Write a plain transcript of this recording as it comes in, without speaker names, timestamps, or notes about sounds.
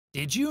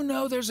Did you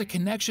know there's a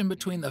connection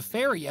between the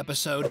fairy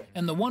episode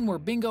and the one where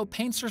Bingo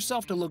paints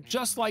herself to look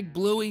just like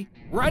Bluey?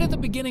 Right at the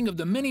beginning of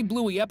the mini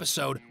Bluey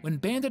episode, when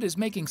Bandit is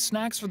making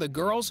snacks for the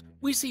girls,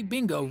 we see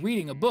Bingo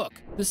reading a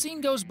book. The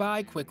scene goes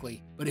by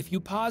quickly, but if you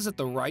pause at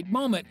the right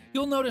moment,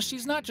 you'll notice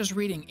she's not just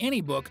reading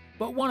any book,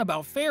 but one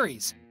about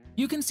fairies.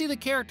 You can see the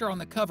character on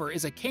the cover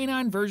is a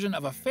canine version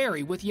of a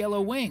fairy with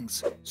yellow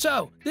wings.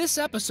 So, this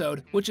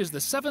episode, which is the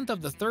 7th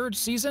of the 3rd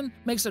season,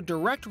 makes a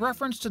direct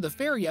reference to the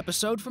fairy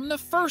episode from the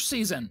 1st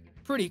season.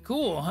 Pretty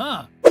cool,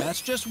 huh?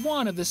 That's just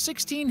one of the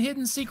 16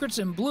 hidden secrets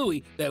in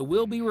Bluey that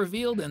will be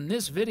revealed in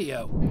this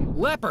video.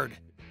 Leopard.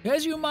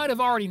 As you might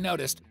have already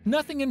noticed,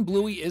 nothing in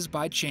Bluey is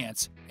by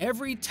chance.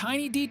 Every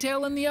tiny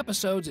detail in the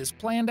episodes is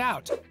planned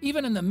out.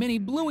 Even in the mini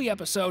Bluey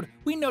episode,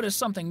 we notice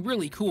something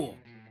really cool.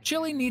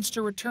 Chili needs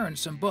to return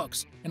some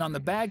books, and on the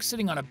bag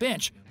sitting on a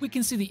bench, we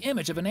can see the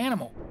image of an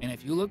animal. And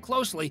if you look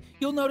closely,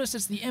 you'll notice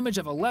it's the image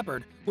of a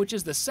leopard, which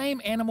is the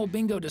same animal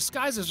Bingo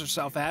disguises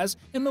herself as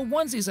in the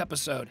Onesies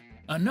episode.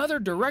 Another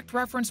direct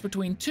reference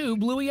between two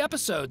Bluey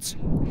episodes.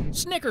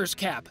 Snickers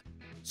cap.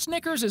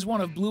 Snickers is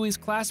one of Bluey's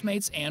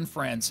classmates and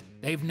friends.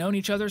 They've known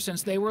each other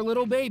since they were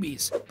little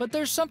babies. But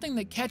there's something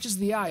that catches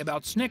the eye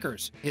about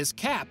Snickers. His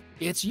cap.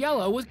 It's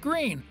yellow with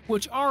green,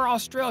 which are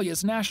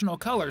Australia's national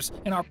colors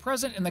and are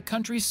present in the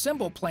country's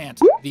symbol plant,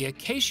 the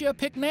Acacia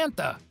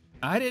pycnantha.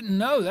 I didn't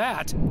know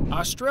that.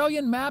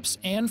 Australian maps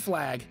and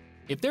flag.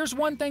 If there's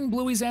one thing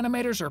Bluey's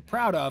animators are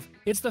proud of,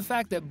 it's the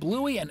fact that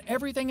Bluey and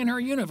everything in her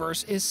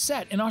universe is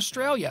set in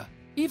Australia.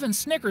 Even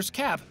Snickers'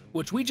 cap,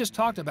 which we just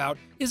talked about,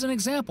 is an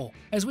example,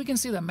 as we can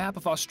see the map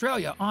of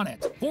Australia on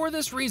it. For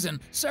this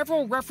reason,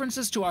 several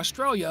references to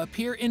Australia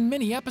appear in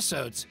many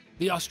episodes.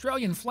 The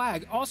Australian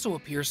flag also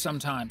appears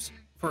sometimes.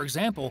 For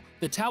example,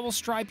 the towel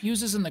Stripe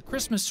uses in the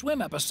Christmas Swim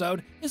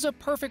episode is a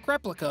perfect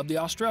replica of the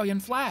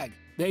Australian flag.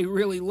 They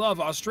really love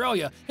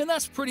Australia, and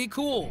that's pretty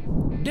cool.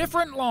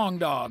 Different long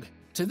dog.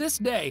 To this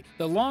day,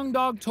 the Long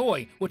Dog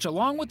toy, which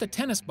along with the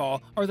tennis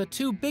ball are the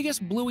two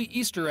biggest Bluey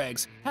Easter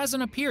eggs,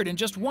 hasn't appeared in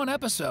just one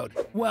episode.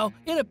 Well,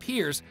 it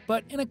appears,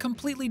 but in a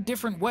completely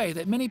different way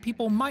that many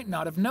people might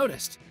not have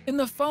noticed. In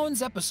the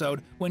Phones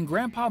episode, when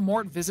Grandpa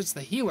Mort visits the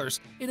healers,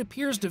 it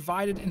appears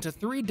divided into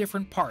 3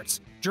 different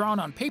parts, drawn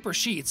on paper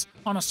sheets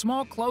on a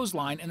small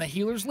clothesline in the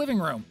healer's living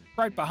room,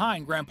 right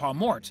behind Grandpa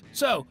Mort.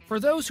 So, for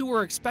those who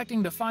were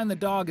expecting to find the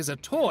dog as a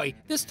toy,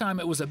 this time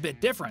it was a bit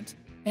different.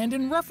 And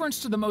in reference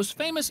to the most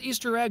famous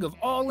Easter egg of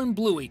all in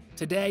Bluey,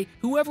 today,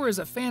 whoever is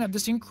a fan of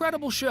this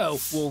incredible show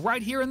will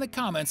write here in the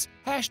comments,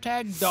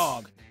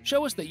 #dog.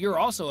 Show us that you're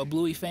also a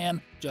Bluey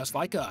fan, just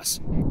like us.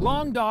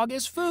 Long dog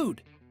is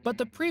food. But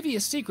the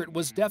previous secret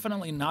was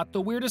definitely not the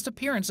weirdest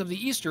appearance of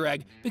the Easter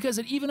egg, because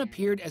it even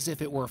appeared as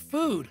if it were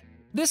food.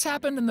 This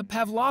happened in the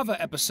Pavlova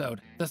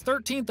episode, the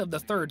 13th of the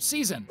 3rd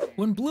season.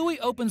 When Bluey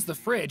opens the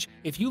fridge,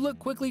 if you look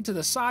quickly to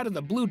the side of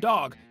the blue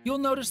dog, you'll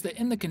notice that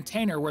in the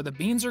container where the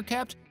beans are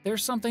kept,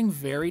 there's something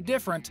very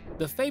different.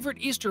 The favorite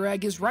Easter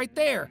egg is right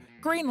there,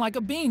 green like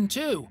a bean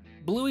too.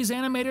 Bluey's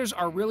animators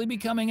are really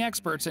becoming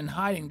experts in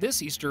hiding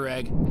this Easter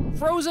egg.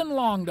 Frozen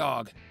long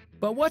dog.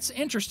 But what's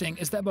interesting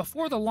is that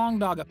before the long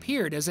dog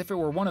appeared as if it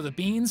were one of the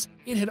beans,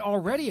 it had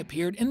already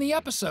appeared in the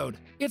episode.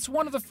 It's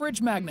one of the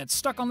fridge magnets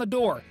stuck on the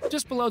door,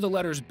 just below the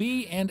letters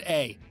B and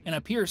A, and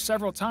appears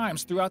several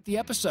times throughout the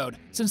episode,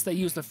 since they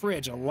use the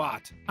fridge a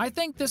lot. I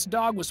think this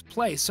dog was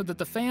placed so that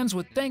the fans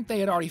would think they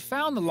had already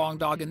found the long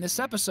dog in this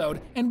episode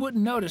and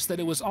wouldn't notice that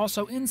it was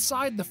also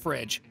inside the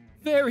fridge.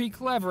 Very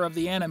clever of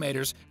the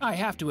animators, I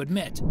have to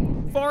admit.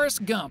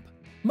 Forrest Gump.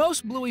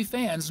 Most Bluey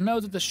fans know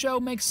that the show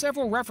makes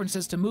several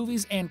references to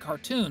movies and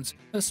cartoons,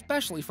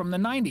 especially from the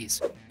 90s.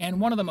 And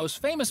one of the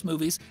most famous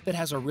movies that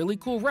has a really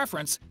cool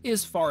reference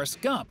is Forrest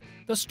Gump,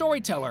 the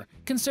storyteller,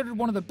 considered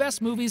one of the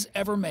best movies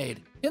ever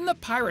made. In the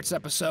Pirates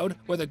episode,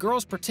 where the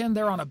girls pretend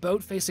they're on a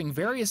boat facing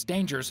various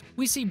dangers,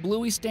 we see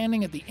Bluey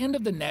standing at the end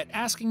of the net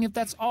asking if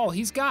that's all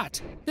he's got.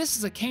 This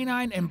is a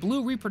canine and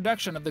blue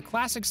reproduction of the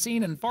classic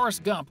scene in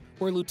Forrest Gump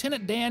where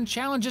Lieutenant Dan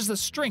challenges the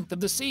strength of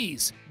the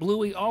seas.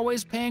 Bluey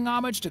always paying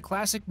homage to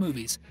classic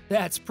movies.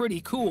 That's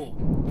pretty cool.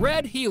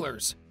 Red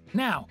healers.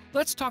 Now,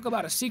 let's talk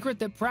about a secret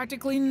that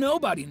practically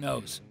nobody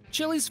knows.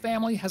 Chili's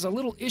family has a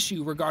little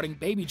issue regarding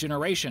baby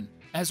generation,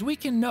 as we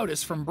can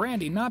notice from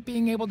Brandy not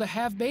being able to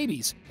have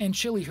babies, and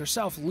Chili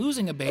herself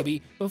losing a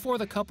baby before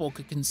the couple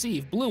could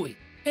conceive Bluey.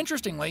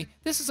 Interestingly,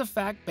 this is a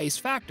fact-based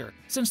factor,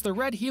 since the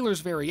Red Healers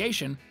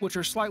variation, which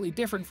are slightly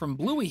different from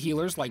Bluey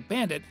healers like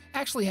Bandit,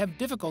 actually have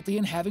difficulty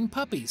in having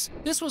puppies.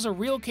 This was a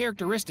real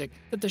characteristic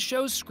that the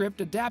show's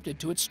script adapted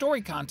to its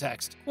story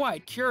context.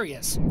 Quite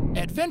curious.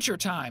 Adventure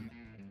Time.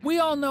 We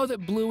all know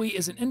that Bluey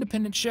is an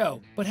independent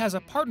show, but has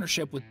a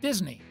partnership with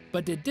Disney.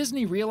 But did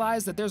Disney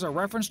realize that there's a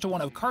reference to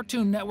one of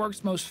Cartoon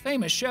Network's most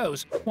famous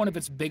shows, one of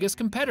its biggest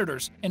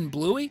competitors, in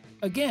Bluey?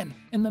 Again,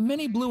 in the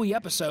mini Bluey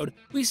episode,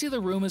 we see the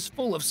room is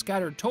full of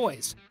scattered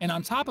toys, and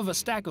on top of a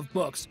stack of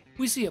books,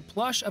 we see a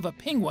plush of a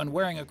penguin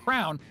wearing a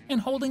crown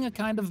and holding a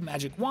kind of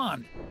magic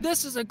wand.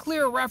 This is a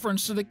clear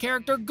reference to the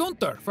character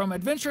Gunther from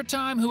Adventure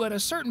Time, who at a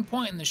certain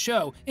point in the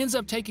show ends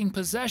up taking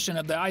possession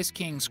of the Ice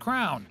King's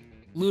crown.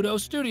 Ludo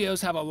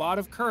Studios have a lot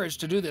of courage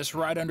to do this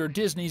right under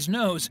Disney's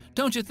nose,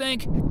 don't you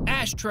think?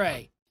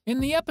 Ashtray.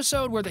 In the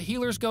episode where the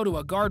healers go to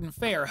a garden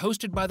fair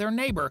hosted by their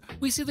neighbor,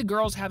 we see the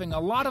girls having a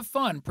lot of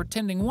fun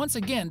pretending once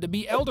again to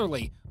be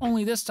elderly,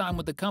 only this time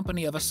with the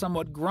company of a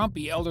somewhat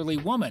grumpy elderly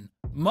woman,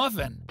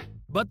 Muffin.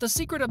 But the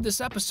secret of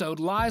this episode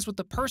lies with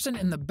the person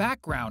in the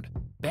background,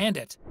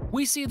 Bandit.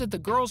 We see that the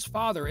girl's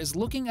father is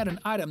looking at an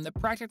item that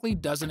practically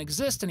doesn't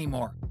exist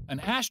anymore, an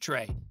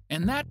ashtray.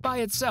 And that by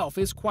itself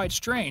is quite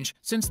strange,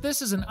 since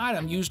this is an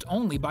item used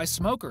only by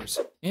smokers.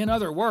 In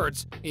other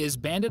words, is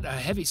Bandit a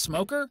heavy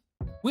smoker?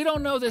 We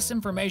don't know this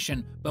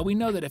information, but we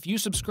know that if you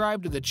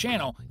subscribe to the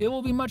channel, it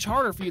will be much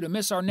harder for you to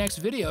miss our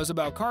next videos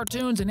about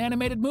cartoons and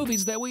animated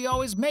movies that we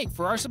always make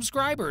for our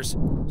subscribers.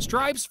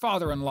 Stripe's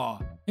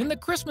father-in-law. In the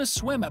Christmas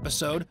Swim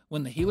episode,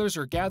 when the healers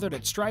are gathered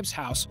at Stripe's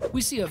house,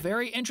 we see a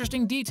very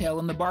interesting detail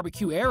in the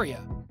barbecue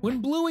area.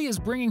 When Bluey is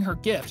bringing her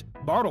gift,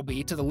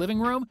 Bartleby, to the living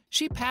room,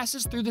 she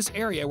passes through this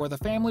area where the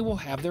family will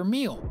have their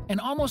meal, and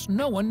almost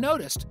no one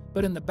noticed.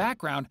 But in the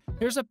background,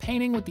 there's a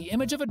painting with the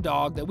image of a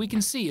dog that we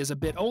can see is a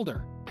bit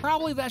older.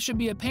 Probably that should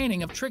be a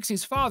painting of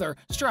Trixie's father,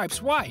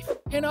 Stripe's wife.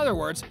 In other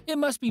words, it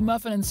must be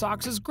Muffin and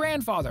Socks'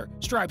 grandfather,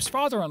 Stripe's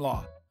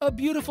father-in-law. A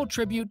beautiful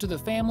tribute to the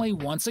family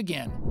once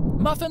again.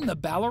 Muffin the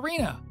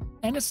ballerina.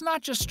 And it's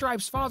not just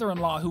Stripe's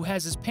father-in-law who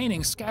has his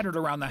paintings scattered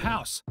around the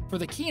house. For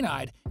the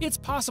keen-eyed, it's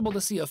possible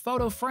to see a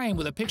photo frame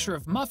with a picture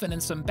of Muffin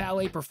in some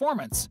ballet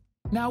performance.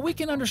 Now we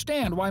can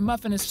understand why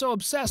Muffin is so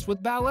obsessed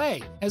with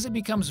ballet, as it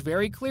becomes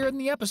very clear in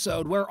the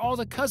episode where all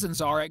the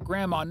cousins are at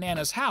Grandma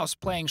Nana's house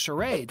playing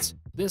charades.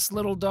 This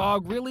little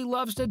dog really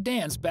loves to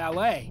dance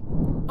ballet.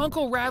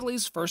 Uncle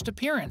Radley's first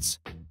appearance.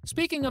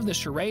 Speaking of the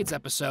charades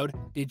episode,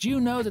 did you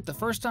know that the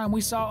first time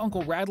we saw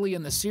Uncle Radley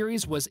in the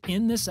series was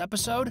in this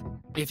episode?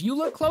 If you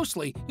look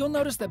closely, you'll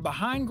notice that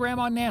behind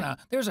Grandma Nana,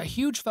 there's a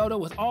huge photo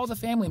with all the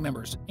family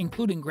members,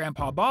 including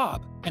Grandpa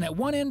Bob. And at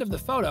one end of the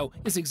photo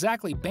is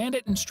exactly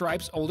Bandit and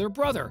Stripe's older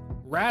brother,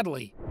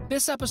 Radley.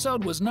 This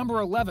episode was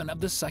number 11 of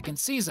the second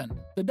season.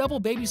 The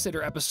double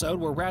babysitter episode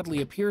where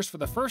Radley appears for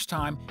the first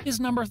time is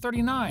number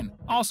 39,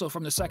 also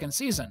from the second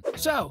season.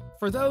 So,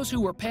 for those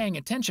who were paying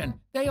attention,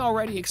 they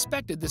already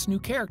expected this new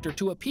character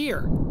to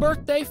appear.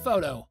 Birthday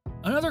photo.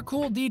 Another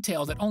cool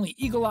detail that only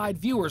eagle-eyed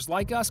viewers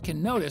like us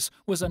can notice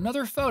was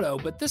another photo,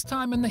 but this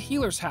time in the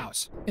healer's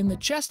house. In the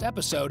chest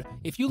episode,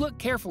 if you look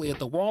carefully at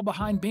the wall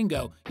behind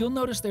Bingo, you'll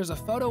notice there's a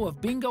photo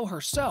of Bingo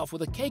herself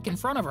with a cake in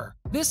front of her.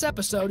 This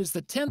episode is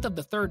the 10th of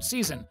the third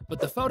season,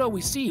 but the photo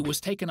we see was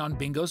taken on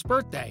Bingo's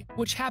birthday,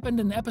 which happened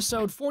in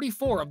episode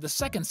 44 of the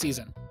second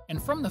season.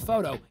 And from the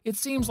photo, it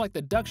seems like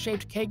the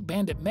duck-shaped cake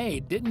Bandit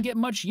made didn't get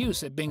much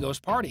use at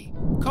Bingo's party.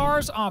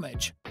 Cars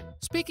homage.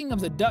 Speaking of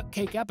the duck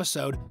cake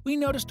episode, we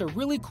noticed a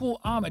really cool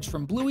homage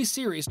from Bluey's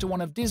series to one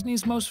of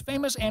Disney's most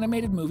famous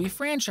animated movie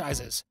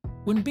franchises.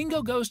 When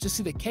Bingo goes to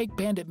see the cake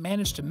Bandit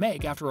managed to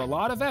make after a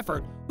lot of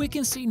effort, we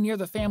can see near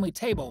the family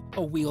table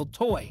a wheeled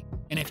toy.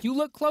 And if you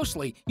look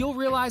closely, you'll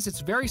realize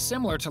it's very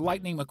similar to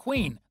Lightning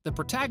McQueen, the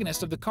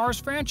protagonist of the Cars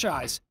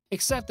franchise,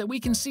 except that we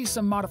can see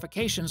some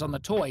modifications on the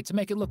toy to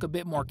make it look a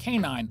bit more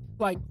canine,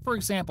 like, for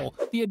example,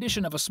 the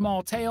addition of a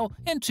small tail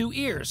and 2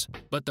 ears.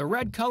 But the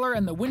red color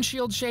and the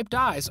windshield-shaped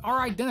eyes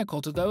are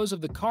identical to those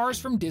of the Cars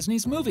from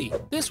Disney's movie.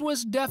 This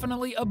was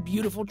definitely a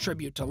beautiful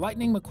tribute to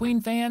Lightning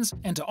McQueen fans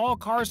and to all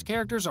Cars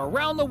characters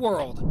around the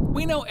world.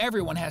 We know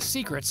everyone has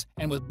secrets,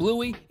 and with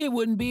Bluey, it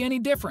wouldn't be any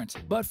different.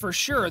 But for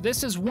sure,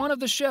 this is one of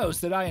the shows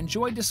that I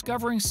enjoyed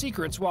discovering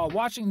secrets while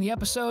watching the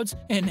episodes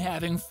and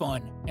having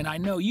fun. And I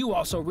know you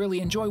also really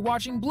enjoy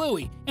watching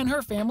Bluey and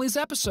her family's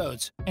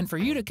episodes. And for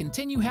you to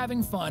continue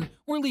having fun,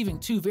 we're leaving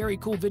 2 very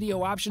cool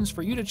video options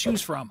for you to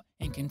choose from,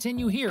 and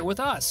continue here with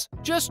us.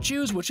 Just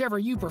choose whichever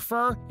you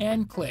prefer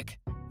and click.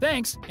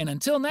 Thanks, and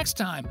until next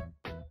time.